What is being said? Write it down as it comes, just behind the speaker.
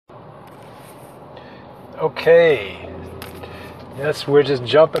Okay. Yes, we're just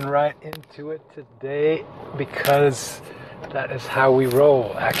jumping right into it today because that is how we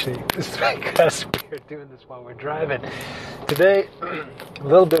roll. Actually, it's because we're doing this while we're driving. Today, a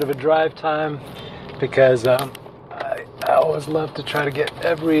little bit of a drive time because I always love to try to get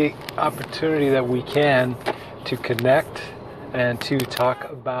every opportunity that we can to connect and to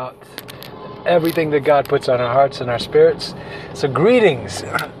talk about everything that God puts on our hearts and our spirits. So greetings.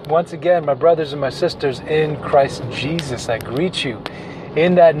 Once again, my brothers and my sisters in Christ Jesus, I greet you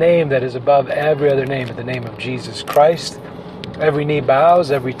in that name that is above every other name, in the name of Jesus Christ. Every knee bows,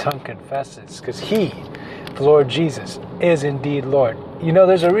 every tongue confesses, because He, the Lord Jesus, is indeed Lord. You know,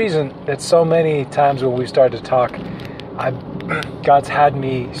 there's a reason that so many times when we start to talk, God's had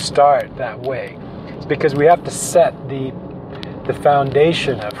me start that way. It's because we have to set the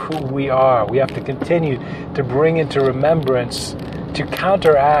foundation of who we are. We have to continue to bring into remembrance, to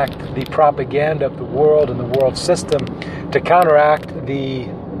counteract the propaganda of the world and the world system, to counteract the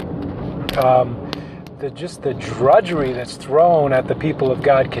drudgery that's thrown at the people of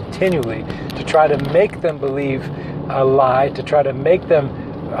God continually, to try to make them believe a lie, to try to make them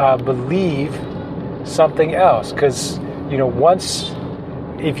believe something else. Because, you know,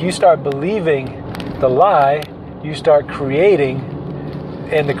 if you start believing the lie, you start creating,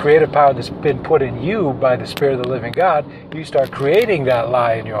 and the creative power that's been put in you by the Spirit of the living God, you start creating that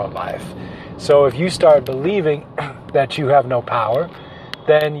lie in your own life. So if you start believing that you have no power,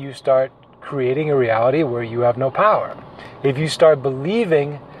 then you start creating a reality where you have no power. If you start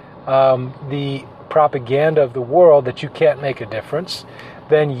believing the propaganda of the world that you can't make a difference,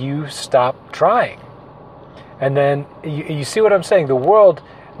 then you stop trying. And then you see what I'm saying? The world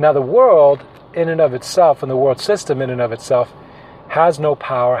in and of itself, and the world system in and of itself, has no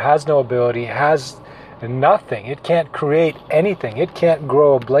power, has no ability, has nothing. It can't create anything. It can't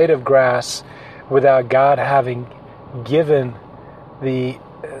grow a blade of grass without God having given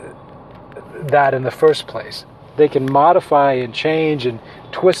that in the first place. They can modify and change and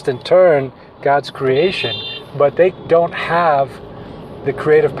twist and turn God's creation, but they don't have the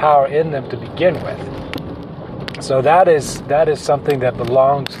creative power in them to begin with. So that is something that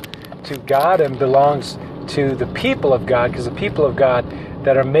belongs to God and belongs to the people of God, because the people of God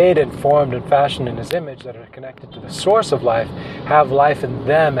that are made and formed and fashioned in His image, that are connected to the source of life, have life in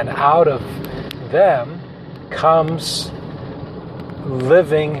them, and out of them comes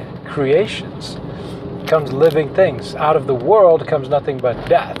living creations, comes living things. Out of the world comes nothing but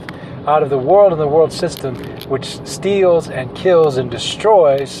death. Out of the world and the world system, which steals and kills and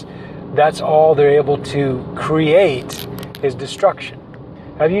destroys, that's all they're able to create is destruction.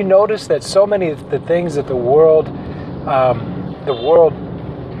 Have you noticed that so many of the things that the world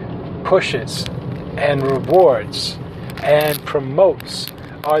pushes and rewards and promotes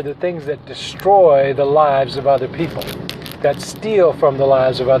are the things that destroy the lives of other people, that steal from the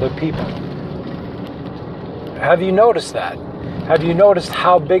lives of other people? Have you noticed that? Have you noticed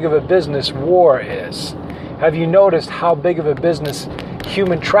how big of a business war is? Have you noticed how big of a business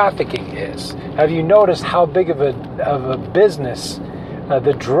human trafficking is? Have you noticed how big of a business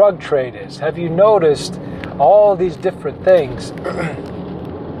the drug trade is? Have you noticed all these different things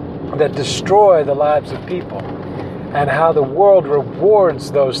that destroy the lives of people, and how the world rewards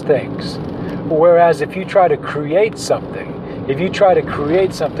those things? Whereas if you try to create something,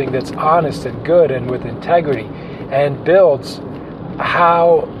 that's honest and good and with integrity and builds,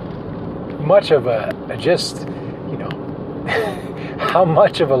 how much of how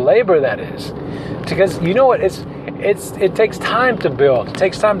much of a labor that is. Because you know what, it takes time to build. It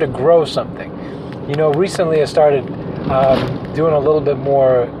takes time to grow something. You know, recently I started doing a little bit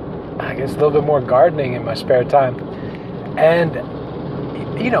more gardening in my spare time. And,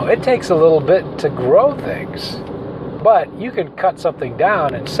 you know, it takes a little bit to grow things. But you can cut something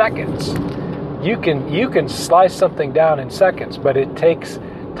down in seconds. You can slice something down in seconds, but it takes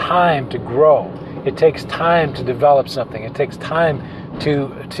time to grow. It takes time to develop something. It takes time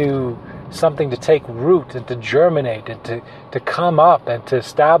to something to take root and to germinate and to come up and to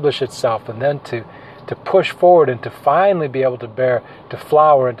establish itself, and then to push forward and to finally be able to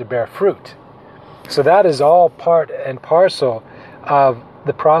flower and to bear fruit. So that is all part and parcel of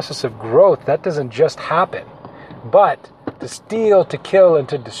the process of growth. That doesn't just happen. But to steal, to kill, and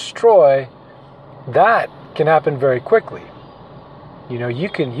to destroy, that can happen very quickly. You know, you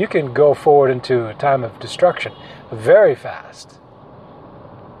can go forward into a time of destruction very fast.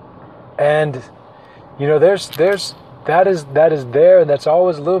 And you know, that is there, and that's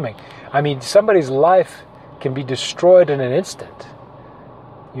always looming. I mean, somebody's life can be destroyed in an instant.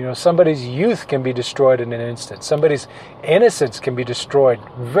 You know, somebody's youth can be destroyed in an instant. Somebody's innocence can be destroyed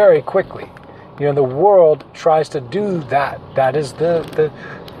very quickly. The world tries to do that. That is the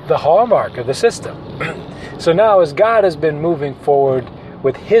hallmark of the system. So now, as God has been moving forward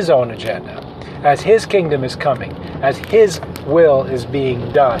with his own agenda, as his kingdom is coming, as his will is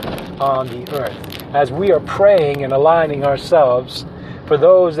being done on the earth, as we are praying and aligning ourselves for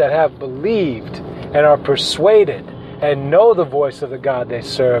those that have believed and are persuaded and know the voice of the God they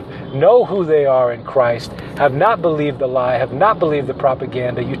serve, know who they are in Christ, have not believed the lie, have not believed the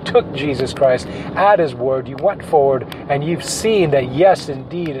propaganda. You took Jesus Christ at his word, you went forward, and you've seen that yes,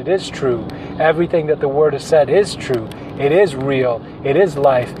 indeed, it is true. Everything that the word has said is true. It is real. It is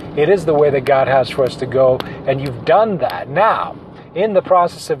life. It is the way that God has for us to go, and you've done that. Now, in the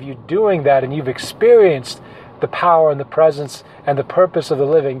process of you doing that, and you've experienced the power and the presence and the purpose of the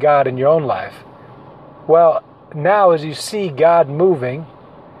living God in your own life, well, now as you see God moving,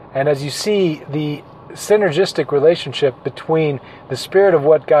 and as you see the synergistic relationship between the spirit of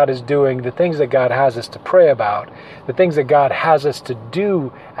what God is doing, the things that God has us to pray about, the things that God has us to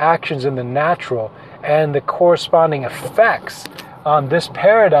do, actions in the natural, and the corresponding effects on this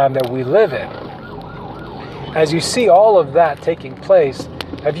paradigm that we live in. As you see all of that taking place,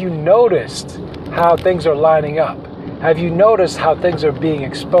 have you noticed how things are lining up? Have you noticed how things are being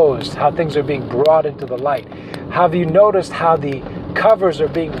exposed, how things are being brought into the light? Have you noticed how the covers are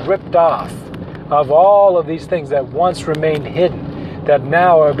being ripped off of all of these things that once remained hidden, that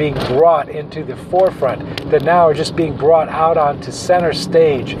now are being brought into the forefront, that now are just being brought out onto center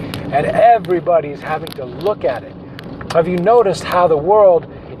stage, and everybody's having to look at it? Have you noticed how the world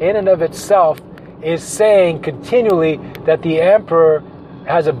in and of itself is saying continually that the emperor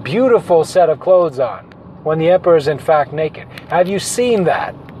has a beautiful set of clothes on, when the emperor is in fact naked? Have you seen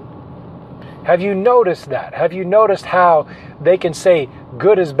that? Have you noticed that? Have you noticed how they can say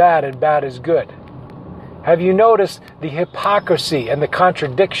good is bad and bad is good? Have you noticed the hypocrisy and the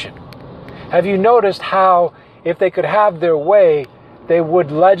contradiction? Have you noticed how, if they could have their way, they would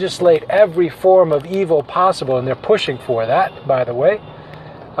legislate every form of evil possible, and they're pushing for that, by the way.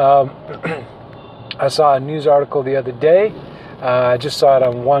 I saw a news article the other day. I just saw it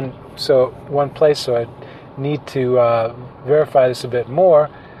on one place, so I need to verify this a bit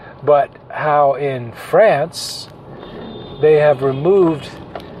more. But how in France they have removed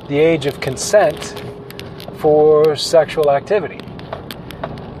the age of consent for sexual activity.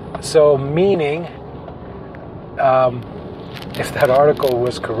 So meaning, if that article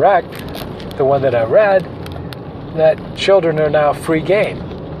was correct, the one that I read, that children are now free game.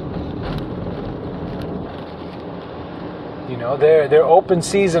 They're open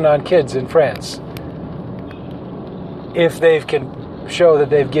season on kids in France, if they can show that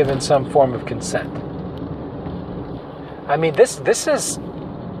they've given some form of consent. I mean, this is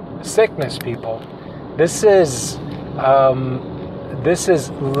sickness, people. This is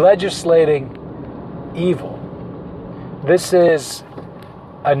legislating evil. This is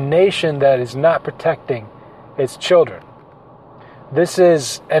a nation that is not protecting its children. This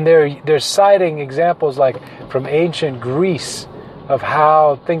is, and they're citing examples like from ancient Greece of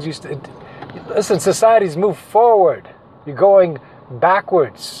how things used to. Listen, societies move forward. You're going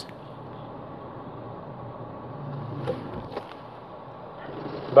backwards.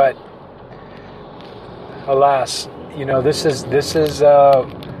 But alas, this is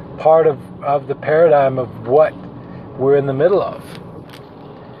part of the paradigm of what we're in the middle of.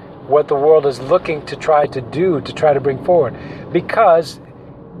 What the world is looking to try to do, to try to bring forward. Because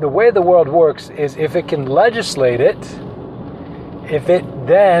the way the world works is, if it can legislate it,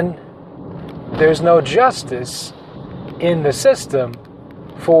 then there's no justice in the system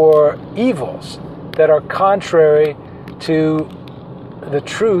for evils that are contrary to the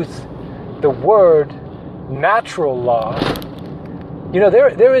truth, the word, natural law.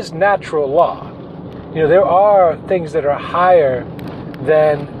 There is natural law. There are things that are higher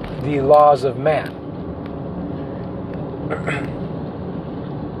than the laws of man.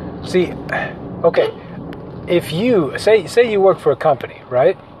 See, okay, if you say you work for a company,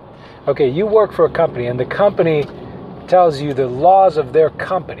 right? Okay, you work for a company, and the company tells you the laws of their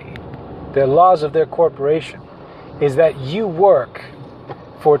company, the laws of their corporation, is that you work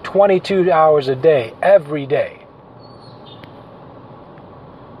for 22 hours a day, every day.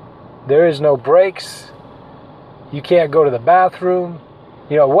 There is no breaks. You can't go to the bathroom.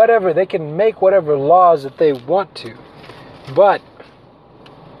 Whatever, they can make whatever laws that they want to. But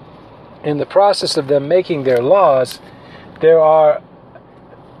in the process of them making their laws,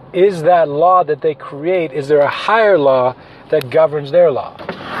 is that law that they create, is there a higher law that governs their law?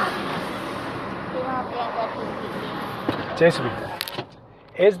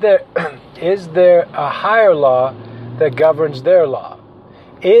 Is there a higher law that governs their law?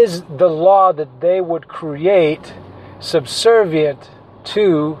 is the law that they would create subservient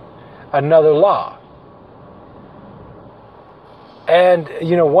to another law. And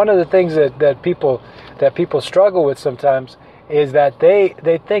one of the things that people struggle with sometimes is that they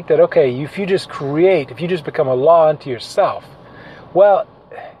think that, okay, if you just become a law unto yourself, well,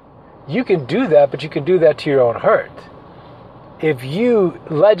 you can do that, but you can do that to your own hurt. If you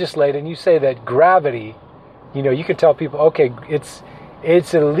legislate and you say that gravity, you can tell people, okay,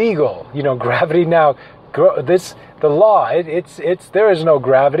 it's illegal, gravity now, the law, there is no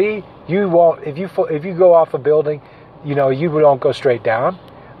gravity. You won't, if you go off a building, you don't go straight down.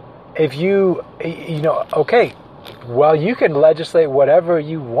 If okay, well, you can legislate whatever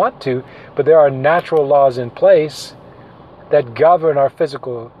you want to, but there are natural laws in place that govern our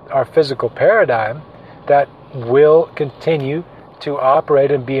physical paradigm that will continue to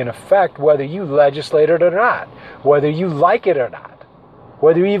operate and be in effect whether you legislate it or not, whether you like it or not,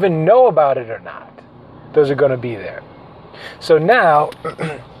 whether you even know about it or not. Those are going to be there. So now,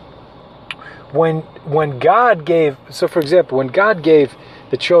 when God gave, for example, when God gave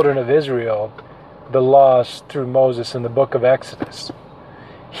the children of Israel the laws through Moses in the book of Exodus,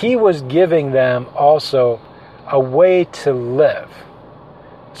 he was giving them also a way to live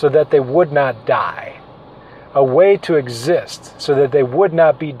so that they would not die, a way to exist so that they would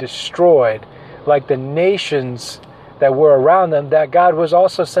not be destroyed like the nations that were around them that God was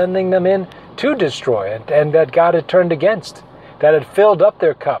also sending them in to destroy, and that God had turned against, that had filled up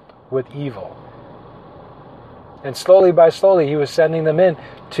their cup with evil. And slowly by slowly he was sending them in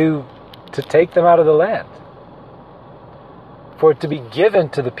to take them out of the land, for it to be given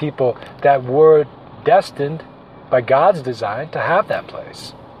to the people that were destined by God's design to have that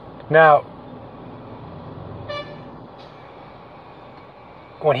place. Now,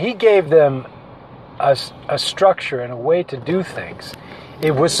 when he gave them a structure and a way to do things,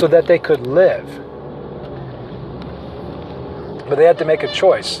 it was so that they could live. But they had to make a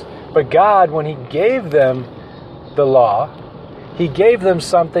choice. But God, when he gave them the law, he gave them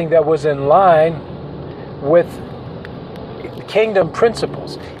something that was in line with kingdom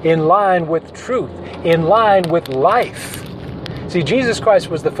principles, in line with truth, in line with life. See, Jesus Christ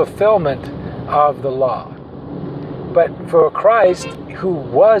was the fulfillment of the law. But for Christ,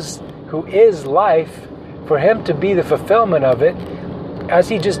 who is life, for him to be the fulfillment of it, as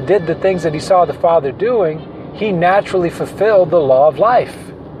he just did the things that he saw the Father doing, he naturally fulfilled the law of life.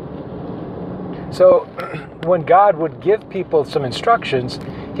 So when God would give people some instructions,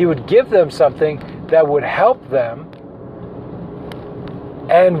 he would give them something that would help them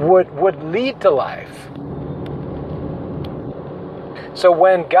and would lead to life. So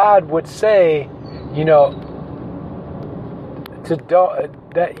when God would say,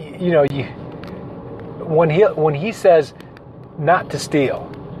 when he says not to steal,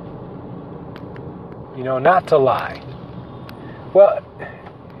 not to lie, well,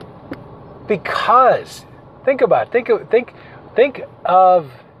 because think about it.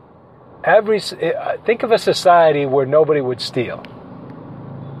 Think of a society where nobody would steal.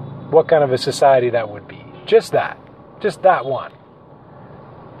 What kind of a society that would be? Just that one.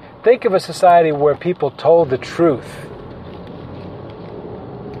 Think of a society where people told the truth,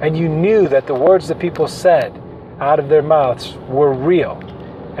 and you knew that the words that people said out of their mouths were real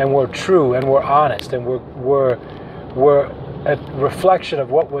and were true and were honest and were a reflection of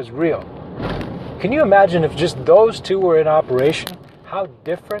what was real. Can you imagine if just those two were in operation, how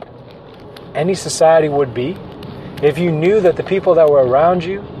different any society would be? If you knew that the people that were around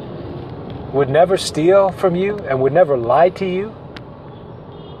you would never steal from you and would never lie to you.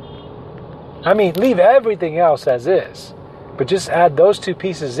 I mean, leave everything else as is, but just add those two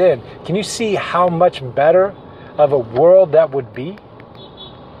pieces in. Can you see how much better of a world that would be?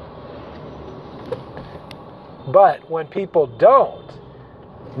 But when people don't,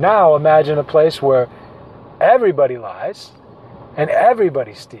 now imagine a place where everybody lies and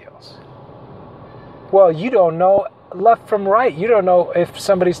everybody steals. Well, you don't know left from right. You don't know if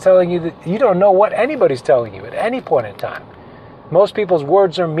somebody's telling you that. You don't know what anybody's telling you at any point in time. Most people's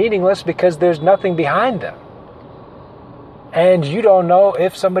words are meaningless because there's nothing behind them. And you don't know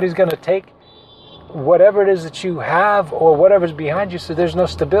if somebody's going to take whatever it is that you have or whatever's behind you, so there's no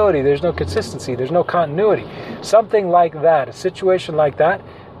stability, there's no consistency, there's no continuity. Something like that, a situation like that,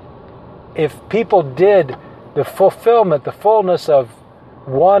 if people did the fulfillment, the fullness of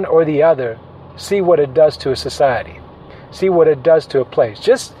one or the other, see what it does to a society. See what it does to a place.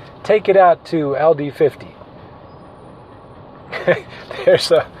 Just take it out to LD50.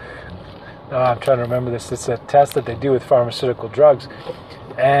 There's I'm trying to remember this. It's a test that they do with pharmaceutical drugs.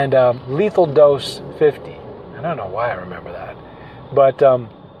 And lethal dose 50. I don't know why I remember that. But,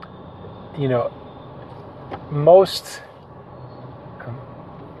 most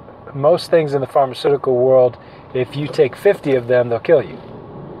things in the pharmaceutical world, if you take 50 of them, they'll kill you.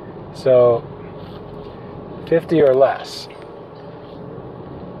 So 50 or less.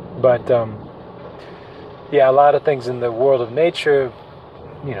 But a lot of things in the world of nature,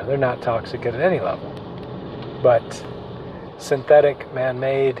 they're not toxic at any level. But synthetic,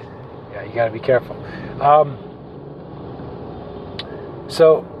 man-made, you got to be careful.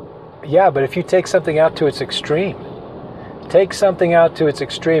 But if you take something out to its extreme,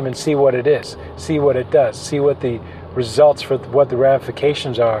 and see what it is, see what it does, see what the results, for what the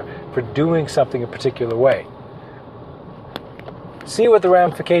ramifications are for doing something a particular way. See what the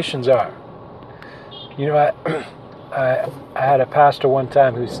ramifications are. I had a pastor one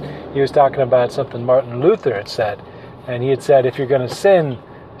time he was talking about something Martin Luther had said, and he had said, if you're going to sin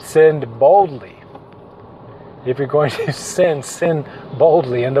boldly. If you're going to sin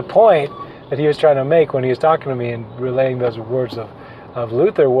boldly. And the point that he was trying to make when he was talking to me and relaying those words of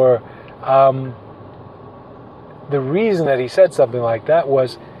Luther were, the reason that he said something like that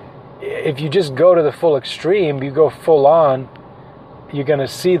was, if you just go to the full extreme, you go full on, you're going to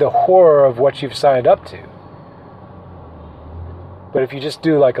see the horror of what you've signed up to. But if you just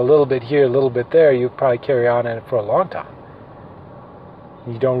do like a little bit here, a little bit there, you'll probably carry on in it for a long time.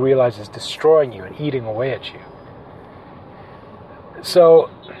 You don't realize it's destroying you and eating away at you. So,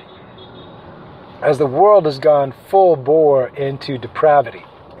 as the world has gone full bore into depravity,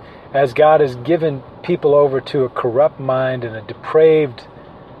 as God has given people over to a corrupt mind and a depraved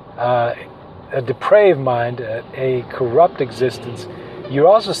mind, a corrupt existence, you're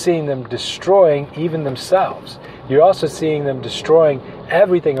also seeing them destroying even themselves. You're also seeing them destroying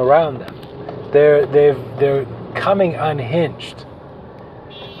everything around them. They're coming unhinged.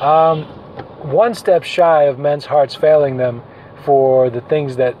 One step shy of men's hearts failing them for the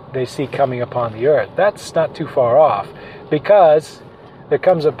things that they see coming upon the earth. That's not too far off, because there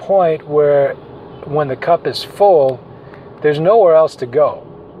comes a point where when the cup is full, there's nowhere else to go.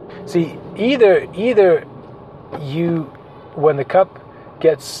 See, either when the cup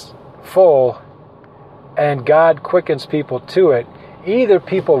gets full and God quickens people to it, either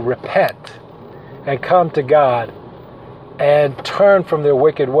people repent and come to God and turn from their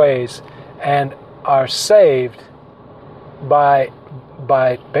wicked ways and are saved by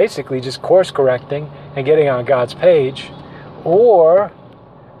basically just course correcting and getting on God's page, or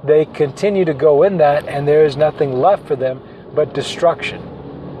they continue to go in that and there is nothing left for them but destruction,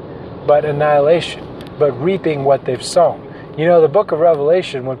 but annihilation, but reaping what they've sown. The book of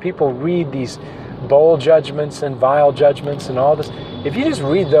Revelation, when people read these bold judgments and vile judgments and all this, if you just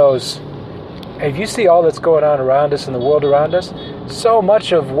read those, if you see all that's going on around us in the world around us, so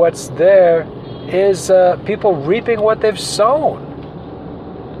much of what's there is people reaping what they've sown.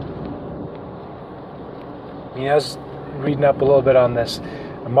 I was reading up a little bit on this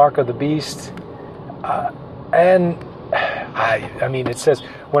mark of the beast, and it says,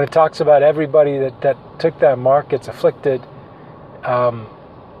 when it talks about everybody that took that mark gets afflicted,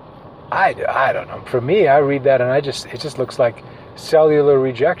 I don't know. For me, I read that and it just looks like cellular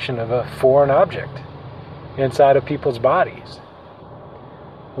rejection of a foreign object inside of people's bodies,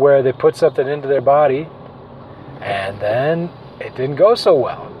 where they put something into their body and then it didn't go so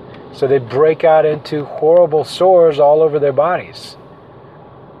well. So they break out into horrible sores all over their bodies.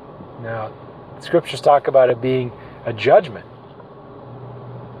 Now, scriptures talk about it being a judgment.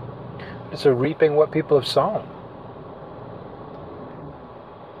 It's a reaping what people have sown.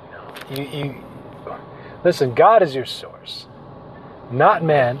 You listen, God is your source. Not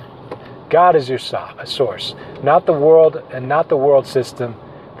man. God is your source. Not the world and not the world system.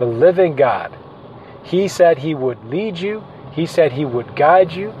 The living God. He said He would lead you. He said He would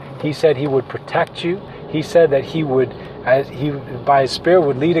guide you. He said He would protect you. He said that He would, by His Spirit,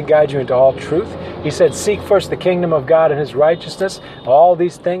 would lead and guide you into all truth. He said, seek first the kingdom of God and His righteousness. All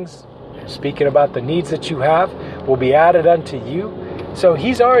these things, speaking about the needs that you have, will be added unto you. So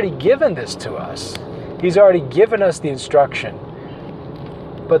He's already given this to us. He's already given us the instruction.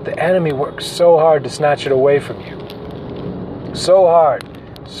 But the enemy works so hard to snatch it away from you. So hard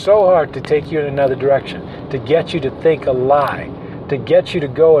to take you in another direction, to get you to think a lie, to get you to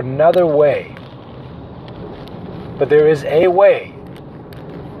go another way. But there is a way.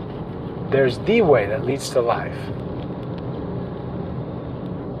 There's the way that leads to life.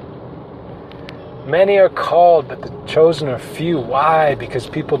 Many are called, but the chosen are few. Why? Because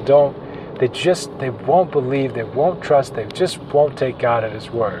people they won't believe, they won't trust, they just won't take God at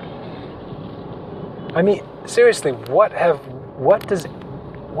His word. I mean, seriously, what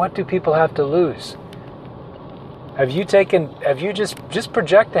do people have to lose? Have you just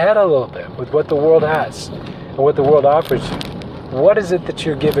project ahead a little bit with what the world has and what the world offers you? What is it that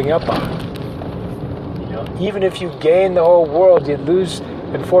you're giving up on? You know, even if you gain the whole world, you lose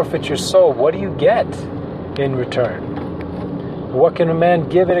and forfeit your soul. What do you get in return? What can a man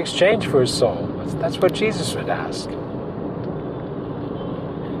give in exchange for his soul? That's what Jesus would ask.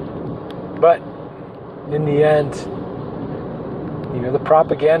 But in the end, you know, the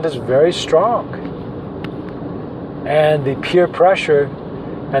propaganda is very strong. And the peer pressure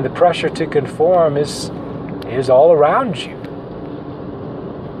and the pressure to conform is all around you.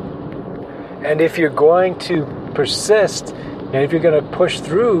 And if you're going to persist, and if you're going to push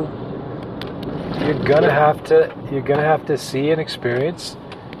through, you're going to have to see and experience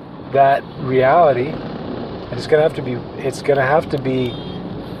that reality. And it's going to have to be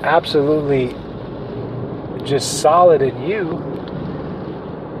absolutely just solid in you.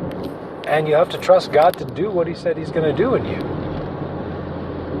 And you have to trust God to do what He said He's going to do in you.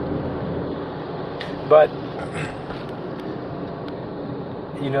 But,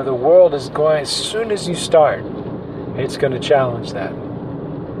 you know, the world is going, as soon as you start, it's going to challenge that.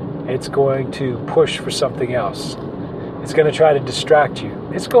 It's going to push for something else. It's going to try to distract you.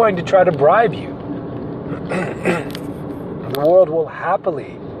 It's going to try to bribe you. The world will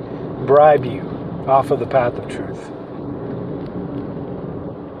happily bribe you off of the path of truth.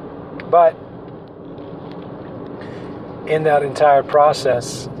 But in that entire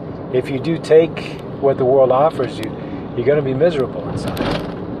process, if you do take what the world offers you, you're going to be miserable inside.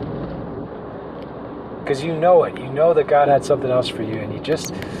 Because you know it. You know that God had something else for you, and you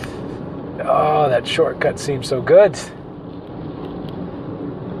just, that shortcut seems so good.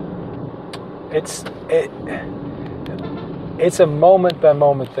 It's a moment by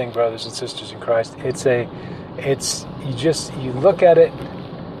moment thing, brothers and sisters in Christ. You look at it,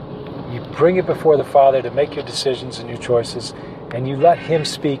 you bring it before the Father to make your decisions and your choices, and you let Him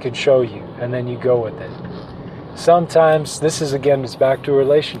speak and show you, and then you go with it. Sometimes, it's back to a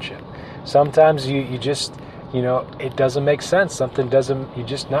relationship. Sometimes you just, you know, it doesn't make sense. You're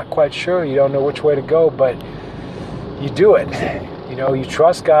just not quite sure. You don't know which way to go, but you do it. You know, you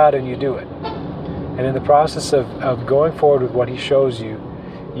trust God and you do it. And in the process of going forward with what He shows you,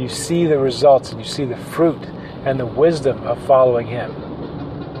 you see the results and you see the fruit and the wisdom of following Him.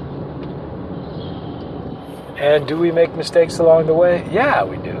 And do we make mistakes along the way? Yeah,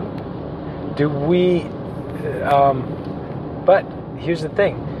 we do. Do we... but here's the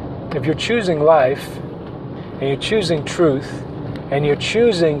thing. If you're choosing life, and you're choosing truth, and you're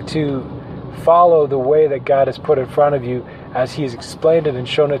choosing to follow the way that God has put in front of you as He's explained it and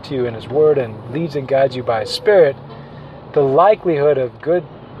shown it to you in His Word and leads and guides you by His Spirit, the likelihood of good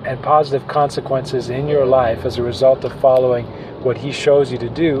and positive consequences in your life as a result of following what He shows you to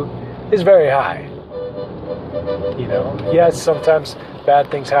do is very high. You know, yes, sometimes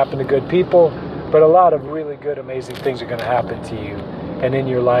bad things happen to good people, but a lot of really good, amazing things are going to happen to you and in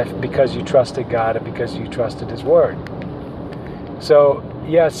your life because you trusted God and because you trusted His Word. So,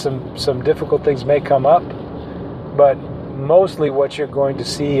 yes, some difficult things may come up, but mostly what you're going to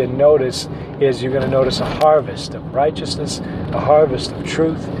see and notice is you're going to notice a harvest of righteousness, a harvest of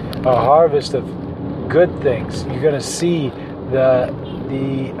truth, a harvest of good things. You're going to see the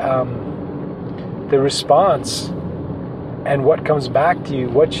response and what comes back to you,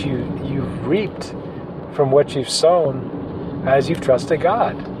 what you've reaped from what you've sown as you've trusted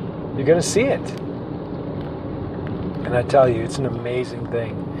God. You're going to see it. And I tell you, it's an amazing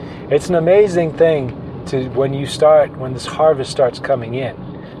thing. It's an amazing thing when this harvest starts coming in.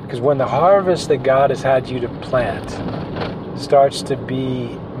 Because when the harvest that God has had you to plant starts to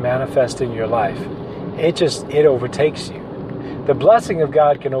be manifest in your life, it overtakes you. The blessing of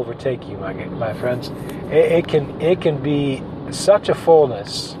God can overtake you, my friends. It can be such a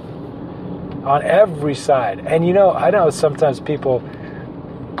fullness on every side. And I know sometimes people,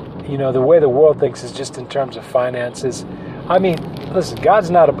 the way the world thinks is just in terms of finances. I mean, listen,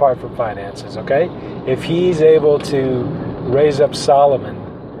 God's not apart from finances, okay? If He's able to raise up Solomon,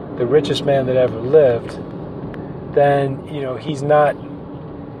 the richest man that ever lived, then, He's not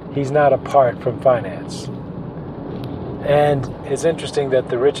apart from finance. And it's interesting that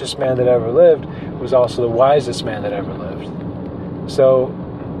the richest man that ever lived was also the wisest man that ever lived. So,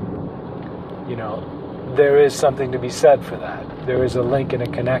 there is something to be said for that. There is a link and a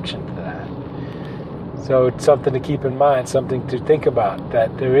connection to that. So it's something to keep in mind, something to think about,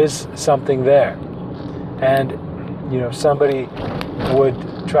 that there is something there. And, if somebody would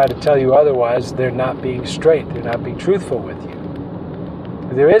try to tell you otherwise, they're not being straight, they're not being truthful with you.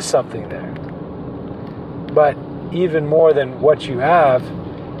 There is something there. But even more than what you have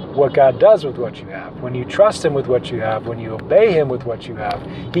what God does with what you have. When you trust Him with what you have, when you obey Him with what you have,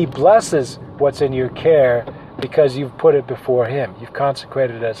 He blesses what's in your care because you've put it before Him. You've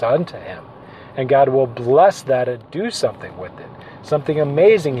consecrated it as unto Him. And God will bless that and do something with it. Something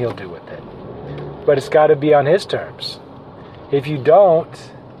amazing He'll do with it. But it's got to be on His terms. If you don't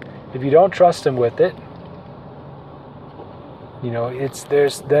trust Him with it,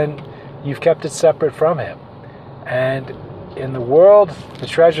 then you've kept it separate from Him. And in the world, the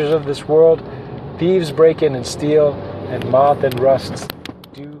treasures of this world, thieves break in and steal, and moth and rust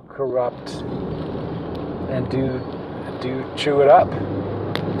do corrupt and do chew it up.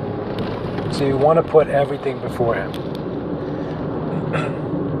 So you want to put everything before Him.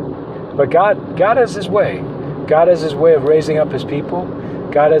 But God has His way. God has His way of raising up His people.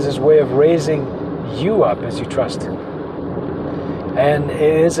 God has His way of raising you up as you trust Him. And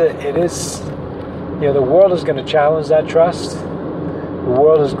the world is going to challenge that trust. The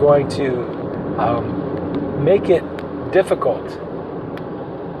world is going to make it difficult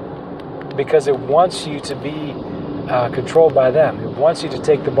because it wants you to be controlled by them. It wants you to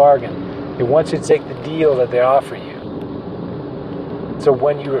take the bargain. It wants you to take the deal that they offer you. So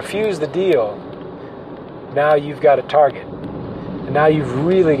when you refuse the deal, now you've got a target. And now you've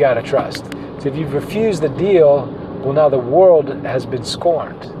really got to trust. So if you've refused the deal, well, now the world has been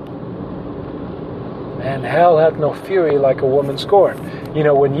scorned. And hell hath no fury like a woman scorned.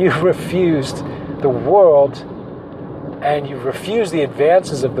 When you've refused the world and you've refused the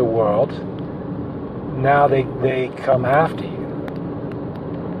advances of the world, now they come after you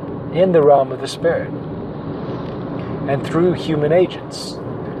in the realm of the Spirit and through human agents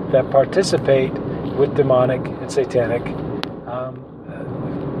that participate with demonic and satanic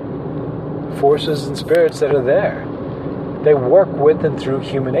forces and spirits that are there. They work with and through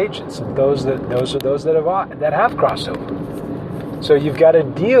human agents, and those that have crossed over. So you've got to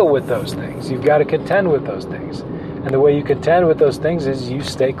deal with those things. You've got to contend with those things. And the way you contend with those things is you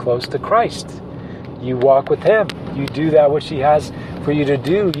stay close to Christ. You walk with Him. You do that which He has for you to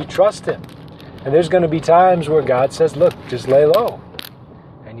do. You trust Him. And there's going to be times where God says, look, just lay low.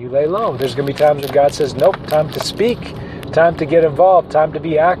 And you lay low. There's going to be times where God says, nope, time to speak, time to get involved, time to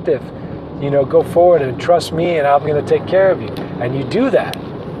be active. Go forward and trust me and I'm going to take care of you. And you do that.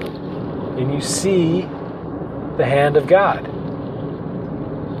 And you see the hand of God.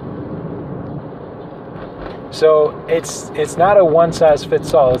 So it's not a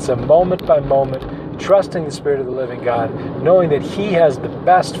one-size-fits-all. It's a moment-by-moment, trusting the Spirit of the living God, knowing that He has the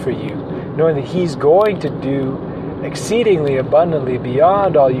best for you, knowing that He's going to do exceedingly abundantly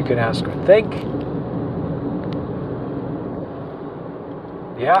beyond all you can ask or think.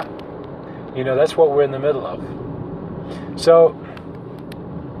 Yeah. That's what we're in the middle of. So,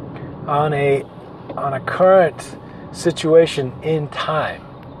 on a current situation in time,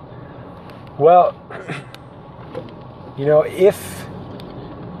 well, if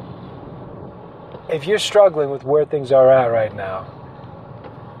you're struggling with where things are at right now,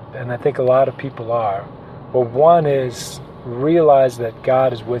 and I think a lot of people are, well, one is realize that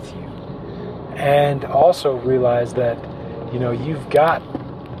God is with you, and also realize that you've got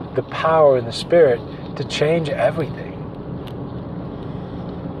the power in the Spirit to change everything.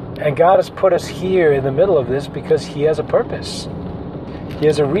 And God has put us here in the middle of this because He has a purpose. He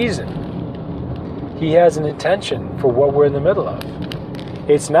has a reason. He has an intention for what we're in the middle of.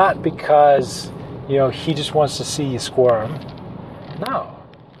 It's not because, He just wants to see you squirm. No.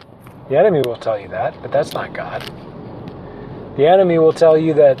 The enemy will tell you that, but that's not God. The enemy will tell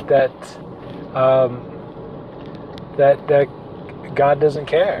you that God doesn't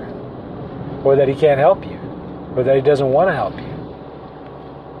care, or that He can't help you, or that He doesn't want to help you.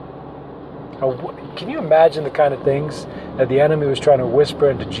 Can you imagine the kind of things that the enemy was trying to whisper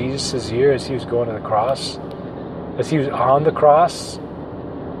into Jesus' ear as He was going to the cross? As He was on the cross?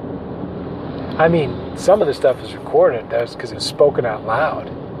 I mean, some of the stuff is recorded. That's because it was spoken out loud.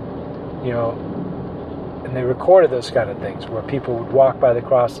 And they recorded those kind of things where people would walk by the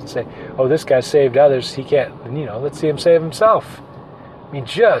cross and say, oh, this guy saved others, he can't, let's see him save himself. I mean,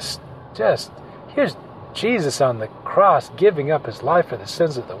 just here's Jesus on the cross giving up His life for the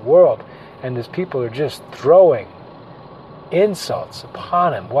sins of the world, and His people are just throwing insults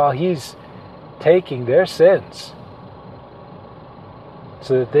upon Him while He's taking their sins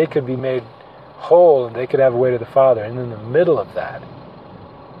so that they could be made whole and they could have a way to the Father. And in the middle of that,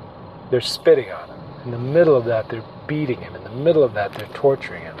 they're spitting on Him. In the middle of that, they're beating Him. In the middle of that, they're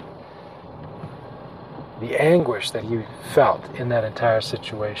torturing Him. The anguish that He felt in that entire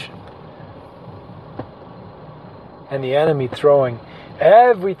situation. And the enemy throwing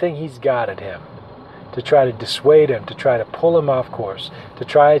everything he's got at Him. to try to dissuade him, to try to pull him off course, to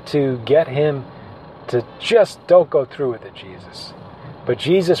try to get him to just don't go through with it, Jesus. But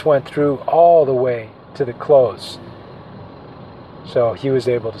Jesus went through all the way to the close. So he was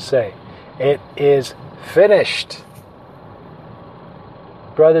able to say, "It is finished."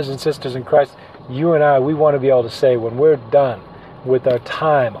 Brothers and sisters in Christ, you and I, we want to be able to say when we're done with our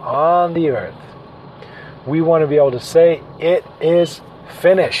time on the earth, we want to be able to say, "It is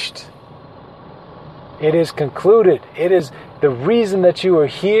finished. It is concluded. It is the reason that you are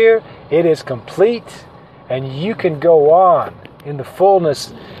here. It is complete." And you can go on in the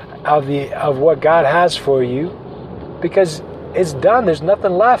fullness of what God has for you, because it's done. There's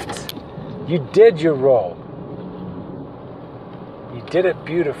nothing left. You did your role. You did it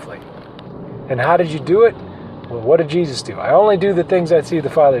beautifully. And how did you do it? Well, what did Jesus do? "I only do the things I see the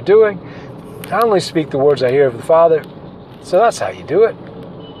Father doing. I only speak the words I hear of the Father." So that's how you do it.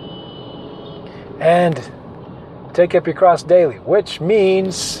 And take up your cross daily, which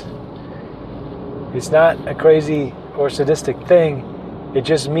means it's not a crazy or sadistic thing. It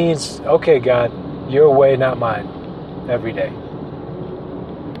just means, okay, God, your way, not mine, every day.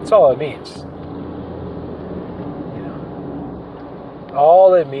 That's all it means.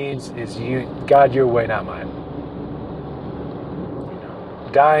 All it means is you, God, your way, not mine.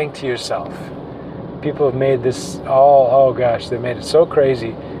 Dying to yourself. People have made this oh gosh, they made it so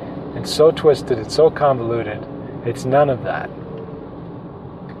crazy and so twisted and so convoluted. It's none of that.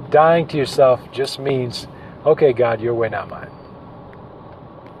 Dying to yourself just means, okay, God, your way, not mine.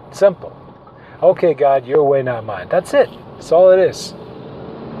 Simple. Okay, God, your way, not mine. That's it. That's all it is.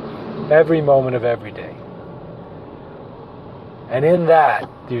 Every moment of every day. And in that,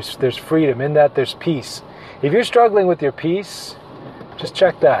 there's freedom. In that, there's peace. If you're struggling with your peace, just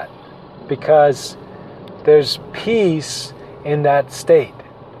check that. Because there's peace in that state.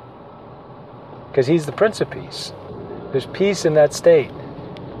 Because he's the Prince of Peace. There's peace in that state.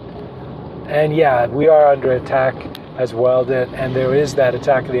 And yeah, we are under attack as well. And there is that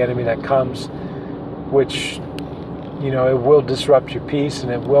attack of the enemy that comes, which, it will disrupt your peace,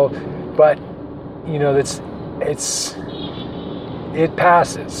 and it will. But, it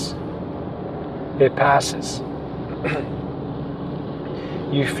passes. It passes.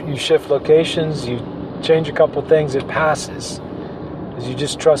 You shift locations, you change a couple things, it passes. As you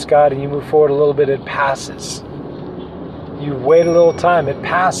just trust God and you move forward a little bit, it passes. You wait a little time, it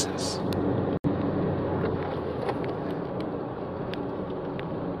passes.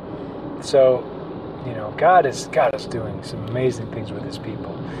 So, God is doing some amazing things with his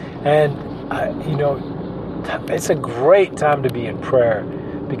people. And, it's a great time to be in prayer,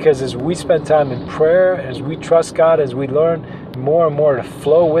 because as we spend time in prayer, as we trust God, as we learn more and more to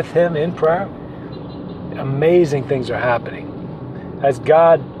flow with him in prayer, amazing things are happening. As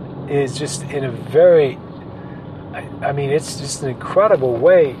God is just in a very, it's just an incredible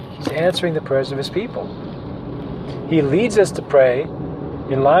way, he's answering the prayers of his people. He leads us to pray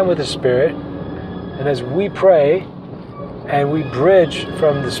in line with the Spirit, and as we pray and we bridge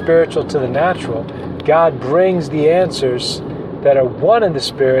from the spiritual to the natural, God brings the answers that are one in the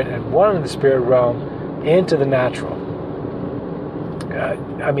Spirit and one in the Spirit realm into the natural.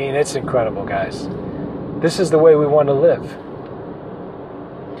 It's incredible, guys. This is the way we want to live.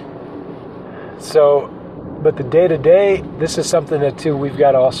 So, but the day-to-day, this is something that, too, we've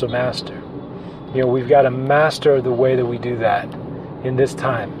got to also master. We've got to master the way that we do that in this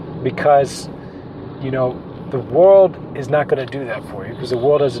time. Because, the world is not going to do that for you, because the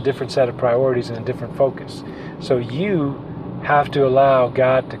world has a different set of priorities and a different focus. So you have to allow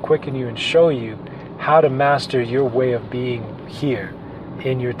God to quicken you and show you how to master your way of being here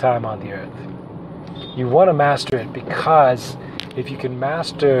in your time on the earth. You want to master it, because if you can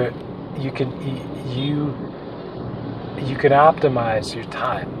master, you can optimize your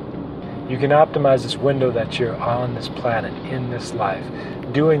time. You can optimize this window that you're on this planet, in this life,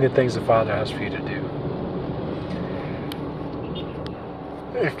 doing the things the Father has for you to do.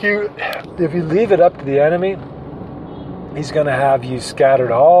 If you leave it up to the enemy, he's going to have you scattered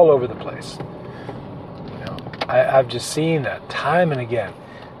all over the place. I've just seen that time and again.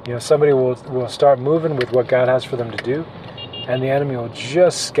 Somebody will start moving with what God has for them to do, and the enemy will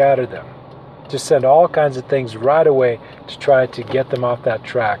just scatter them. Just send all kinds of things right away to try to get them off that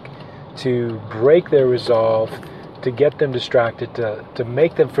track, to break their resolve, to get them distracted, to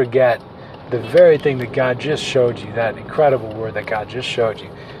make them forget the very thing that God just showed you, that incredible word that God just showed you.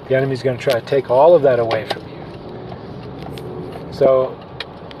 The enemy's going to try to take all of that away from you. So,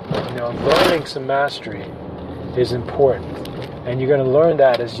 learning some mastery is important. And you're going to learn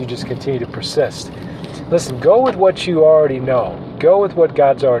that as you just continue to persist. Listen, go with what you already know. Go with what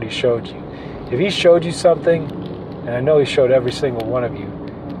God's already showed you. If he showed you something, and I know he showed every single one of you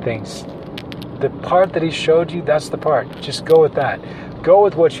things, the part that he showed you, that's the part. Just go with that. Go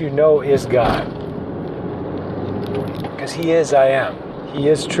with what you know is God. Because he is I am. He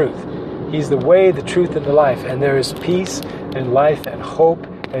is truth. He's the way, the truth, and the life. And there is peace and life and hope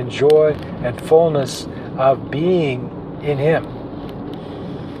and joy and fullness of being in him.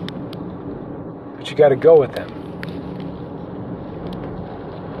 But you got to go with him.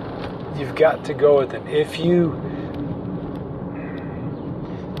 You've got to go with him. If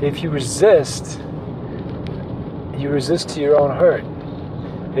you resist, you resist to your own hurt.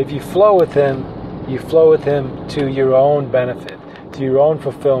 If you flow with him, you flow with him to your own benefit, to your own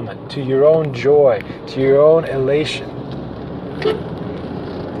fulfillment, to your own joy, to your own elation.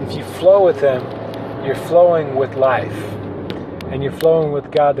 If you flow with him, you're flowing with life. And you're flowing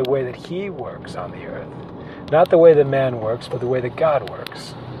with God the way that he works on the earth. Not the way that man works, but the way that God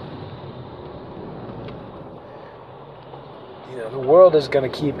works. You know, the world is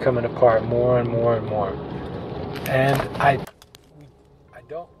going to keep coming apart more and more and more. And I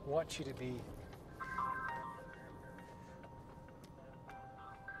don't want you to be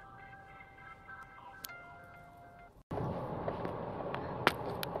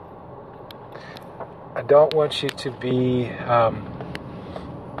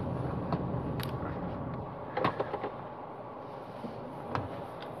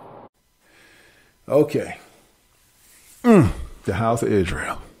Okay. The house of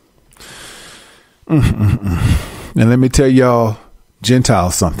Israel. And let me tell y'all,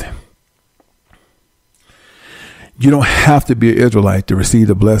 Gentiles, something. You don't have to be an Israelite to receive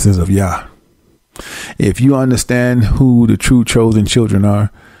the blessings of Yah. If you understand who the true chosen children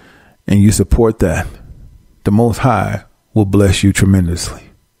are and you support that, the Most High will bless you tremendously.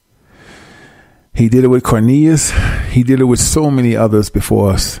 He did it with Cornelius. He did it with so many others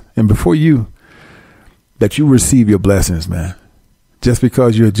before us and before you, that you receive your blessings, man. Just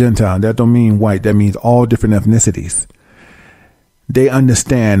because you're a Gentile, that don't mean white. That means all different ethnicities. They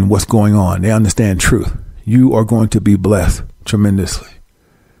understand what's going on. They understand truth. You are going to be blessed tremendously.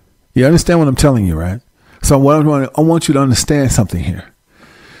 You understand what I'm telling you, right? So I want you to understand something here.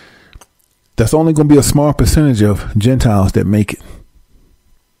 That's only going to be a small percentage of Gentiles that make it.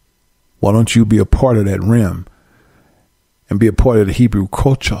 Why don't you be a part of that rim and be a part of the Hebrew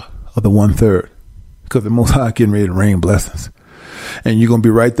culture of the 1/3? Because the Most High getting ready to rain blessings. And you're going to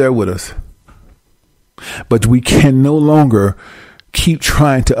be right there with us. But we can no longer keep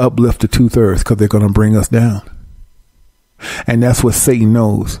trying to uplift the 2/3 because they're going to bring us down. And that's what Satan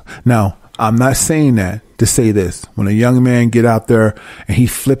knows. Now, I'm not saying that to say this. When a young man get out there and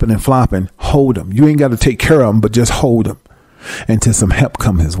he's flipping and flopping, hold him. You ain't got to take care of him, but just hold him until some help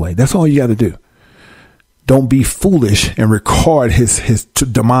come his way. That's all you got to do. Don't be foolish and record his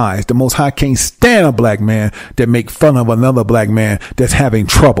demise. The Most High can't stand a black man that make fun of another black man that's having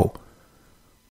trouble.